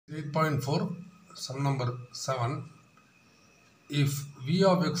8.4 sum number 7. If v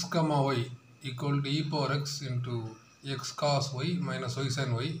of x comma y equal to e power x into x cos y minus y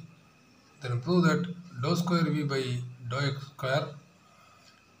sin y, then prove that dou square v by dou x square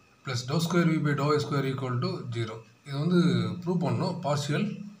plus dou square v by dou y square equal to 0. இது வந்து prove பண்ணணும் partial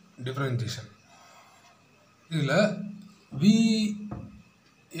differentiation. இதில் v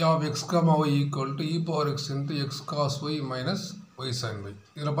of x comma y equal to e power x into x cos y minus y sin y.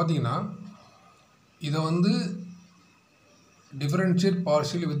 இதில் பார்த்தீங்கன்னா இதை வந்து differentiate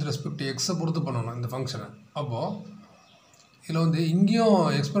partially with respect to எக்ஸை பொறுத்து பண்ணணும் இந்த ஃபங்க்ஷனை. அப்போது இதில் வந்து இங்கேயும்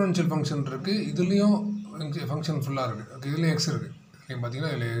எக்ஸ்பொனென்ஷியல் ஃபங்க்ஷன் இருக்குது, இதுலேயும் ஃபங்க்ஷன் ஃபுல்லாக இருக்குது. ஓகே, இதுலேயும் எக்ஸ் இருக்குது. நீங்கள்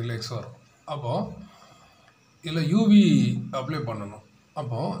பார்த்தீங்கன்னா இதில் எக்ஸ் வரும். அப்போது இதில் யூவி அப்ளை பண்ணணும்.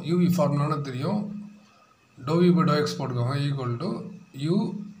 அப்போது யூவி ஃபார்முலான்னு தெரியும். To we by to X போட்டுக்கோங்க ஈக்குவல் டு யூ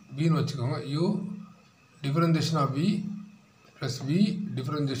வின்னு வச்சுக்கோங்க. You differentiation of we plus we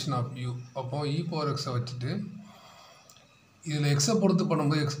differentiation of you. அப்போது இ பவர் எக்ஸை வச்சுட்டு இதில் எக்ஸை பொறுத்து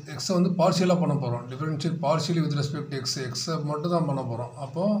பண்ணும்போது எக்ஸை வந்து பார்ஷியலாக பண்ண போகிறோம். டிஃபரன்ஷியேட் பார்ஷியலி வித் ரெஸ்பெக்ட் எக்ஸை மட்டும் தான் பண்ண போகிறோம்.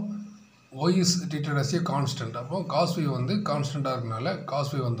 அப்போது Y is treated as a constant. அப்போது காஸ் வி வந்து கான்ஸ்டண்ட்டாக இருக்கனால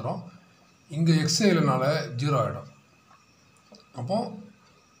காஸ் வி வந்துடும். இங்கே எக்ஸே இல்லைனால 0 ஆகிடும். அப்போது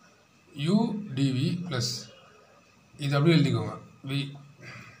யூ டிவி ப்ளஸ் இது அப்படியே எழுதிக்கோங்க we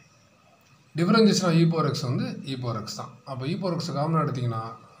differentiation of e power X வந்து இ பவர் எக்ஸ் தான். அப்போ இ பவர் எக்ஸை காமனாக எடுத்திங்கன்னா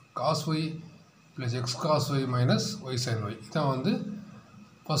cos Y plus X cos Y minus Y sign Y. இதான் வந்து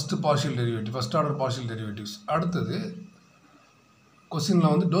first partial derivative, first order partial derivatives. அடுத்தது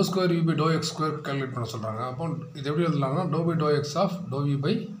கொஸ்டினில் வந்து to square we by to X square calculate பண்ண சொல்கிறாங்க. அப்போ இது எப்படி எழுதலாம்னா to by to X of to we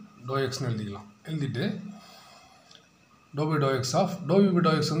by to எக்ஸ்னு எழுதிக்கலாம். எழுதிட்டு to by to X of to we by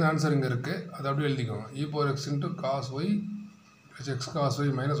to X வந்து ஆன்சர் இங்கே இருக்குது, அதை அப்படியே எழுதிக்கோங்க. E power X into cos Y plus X cos Y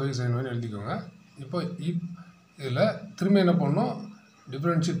minus Y sign ஒய்னு எழுதிக்கோங்க. இப்போ இதில் திரும்ப என்ன பண்ணணும்,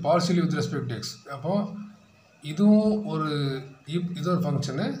 differentiate partially with respect X. அப்போது இதுவும் ஒரு இது ஒரு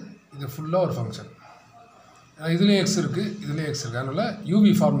ஃபங்க்ஷனு, இது ஃபுல்லாக ஒரு ஃபங்க்ஷன். இதுலேயும் எக்ஸ் இருக்குது, இதுலேயும் எக்ஸ் இருக்குது. அதனால்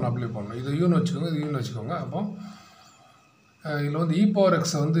யூவி ஃபார்முலா அப்ளை பண்ணணும். இது யூன்னு வச்சுக்கோங்க, இது யூன்னு வச்சுக்கோங்க. அப்போ இதில் வந்து இ பவர்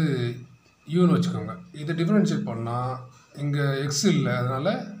எக்ஸை வந்து யூன்னு வச்சுக்கோங்க. இதை டிஃபரன்ஷியேட் பண்ணால் இங்கே எக்ஸ் இல்லை,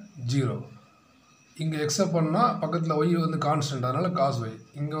 அதனால் 0. இங்கே எக்ஸை பண்ணால் பக்கத்தில் ஒய் வந்து கான்ஸ்டன்ட், அதனால் காஸ் ஒய்.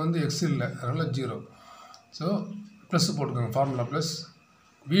 இங்கே வந்து எக்ஸ் இல்லை, அதனால் 0. ஸோ ப்ளஸ் போட்டுக்கோங்க, ஃபார்முலா ப்ளஸ்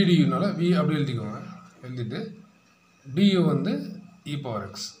விடியூனால வி அப்படி எழுதிக்கோங்க. எழுதிட்டு டியூ வந்து இ பவர்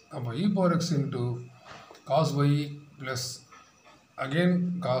எக்ஸ். அப்போ e power X into cos Y plus again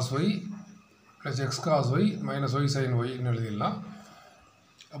cos Y plus X cos Y minus Y sign ஒய்னு எழுதிடலாம்.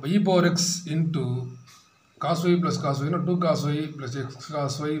 அப்போ e power X into cos Y plus cos ஒய்னா 2 cos Y plus X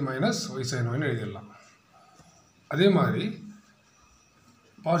cos Y minus Y sign ஒய்னு எழுதிடலாம். அதே மாதிரி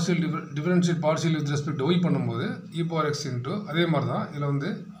partial differentiate partial with respect Y பண்ணும்போது e power X into அதே மாதிரி தான். இதில் வந்து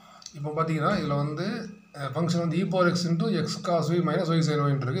இப்போ பார்த்தீங்கன்னா இதில் வந்து ஃபங்க்ஷன் வந்து e power X into X cos Y minus Y sign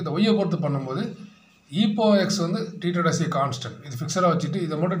ஒய்ன்னு இருக்குது. இந்த ஒய்யை பொறுத்து பண்ணும்போது இ பவர் எக்ஸ் வந்து ட்ரீட்டட் அஸ் ஏ கான்ஸ்டன்ட். இது ஃபிக்ஸடாக வச்சுட்டு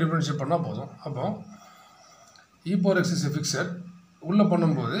இதை மட்டும் டிஃபரன்ஷியேட் பண்ணால் போதும். அப்போ e power X is a fixed. உள்ளே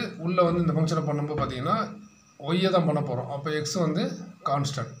பண்ணும்போது உள்ளே வந்து இந்த ஃபங்க்ஷனை பண்ணும்போது பார்த்தீங்கன்னா ஒய்யை தான் பண்ண போகிறோம். அப்போ எக்ஸ் வந்து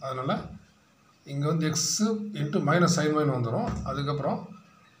கான்ஸ்டன்ட், அதனால் இங்கே வந்து எக்ஸு இன்ட்டு மைனஸ் சைன் ஒய்னு வந்துடும். அதுக்கப்புறம்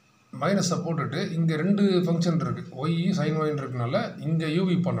மைனஸை போட்டுட்டு இங்கே 2 ஃபங்க்ஷன் இருக்குது, ஒய் சைன் ஒய்ன்னு இருக்கனால இங்கே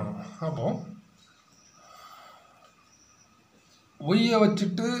யூவி பண்ணணும். அப்போது ஒய்யை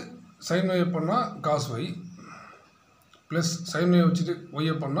வச்சுட்டு சைன் ஒய்யை பண்ணால் காஸ் ஒய் ப்ளஸ் சைன் ஒய்யை வச்சுட்டு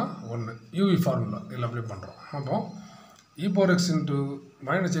ஒய்யை பண்ணால் 1 யூவி ஃபார்முலா இதில் அப்ளை பண்ணுறோம். அப்போது e power X into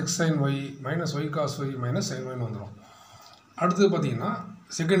minus X sign Y minus Y cos Y minus sign ஒய்னு வந்துடும். அடுத்தது பார்த்தீங்கன்னா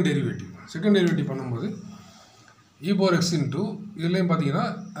செகண்ட் டெரிவேட்டிவ் பண்ணும்போது இ பவர் எக்ஸ் இன்ட்டு இதுலேயும் பார்த்தீங்கன்னா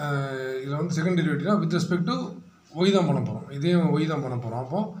இதில் வந்து second டெரிவேட்டிவ்னா with respect to Y தான் பண்ண போகிறோம். இதையும் ஒய் தான் பண்ண போகிறோம்.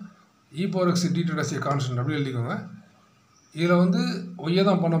 அப்போது e power X treated as a constant அப்படி எழுதிக்கோங்க. இதில் வந்து ஒய்யை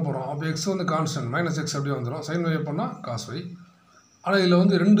தான் பண்ண போகிறோம். அப்போ எக்ஸ் வந்து கான்ஸ்டன்ட் மைனஸ் எக்ஸ் அப்படியே வந்துடும். சைன் ஒய்யை பண்ணால் காஸ் ஒய். ஆனால் இதில்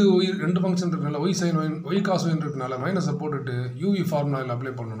வந்து 2 ஃபங்க்ஷன் இருக்கனால Y sign Y Y cos ஒய்ன்னு இருக்கனால மைனஸை போட்டுட்டு யூவி ஃபார்முலாவில்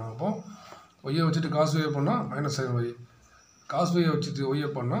அப்ளை பண்ணணும். அப்போது ஒய்யை வச்சுட்டு காஸ் ஒய்யை பண்ணால் மைனஸ் சைன் ஒய், காஸ் ஒய்யை வச்சுட்டு ஒய்யை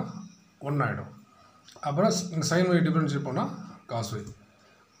பண்ணால் 1 ஆகிடும். அப்புறம் இந்த சைன் ஒய் டிஃபரன்ஷியேட் பண்ணால் cos Y.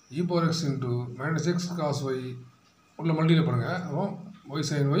 E power X into minus X cos Y உள்ள மல்டியில் பண்ணுங்கள். அப்போ Y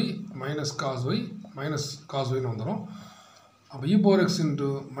sign Y minus cos ஒய்னு வந்துடும். அப்போ e power X into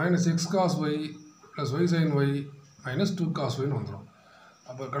minus X cos Y plus Y sign Y minus 2 cos ஒய்னு வந்துடும்.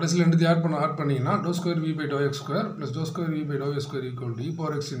 அப்போ கடைசியில் 2 add பண்ணிங்கன்னா to square we by to X square plus to square we by to X square equal to e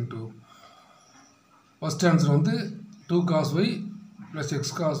power X into first answer வந்து 2 cos Y plus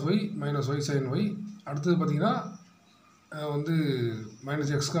X cos Y minus Y sign Y. அடுத்தது பார்த்தீங்கன்னா வந்து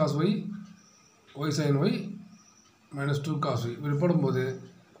minus X cos Y Y sign Y minus 2 cos y. இப்படி போடும்போது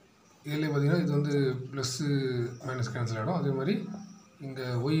இதுலேயே பார்த்தீங்கன்னா இது வந்து ப்ளஸ்ஸு மைனஸ் கேன்சல் ஆகிடும். அதே மாதிரி இங்கே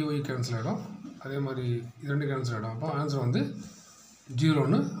ஒய் கேன்சல் ஆகிடும். அதே மாதிரி இது ரெண்டு கேன்சல் ஆகிடும். அப்போ ஆன்சர் வந்து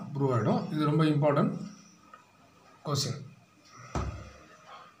 0ன்னு ப்ரூவ் ஆகிடும். இது ரொம்ப இம்பார்ட்டன்ட் கொஸ்டின்.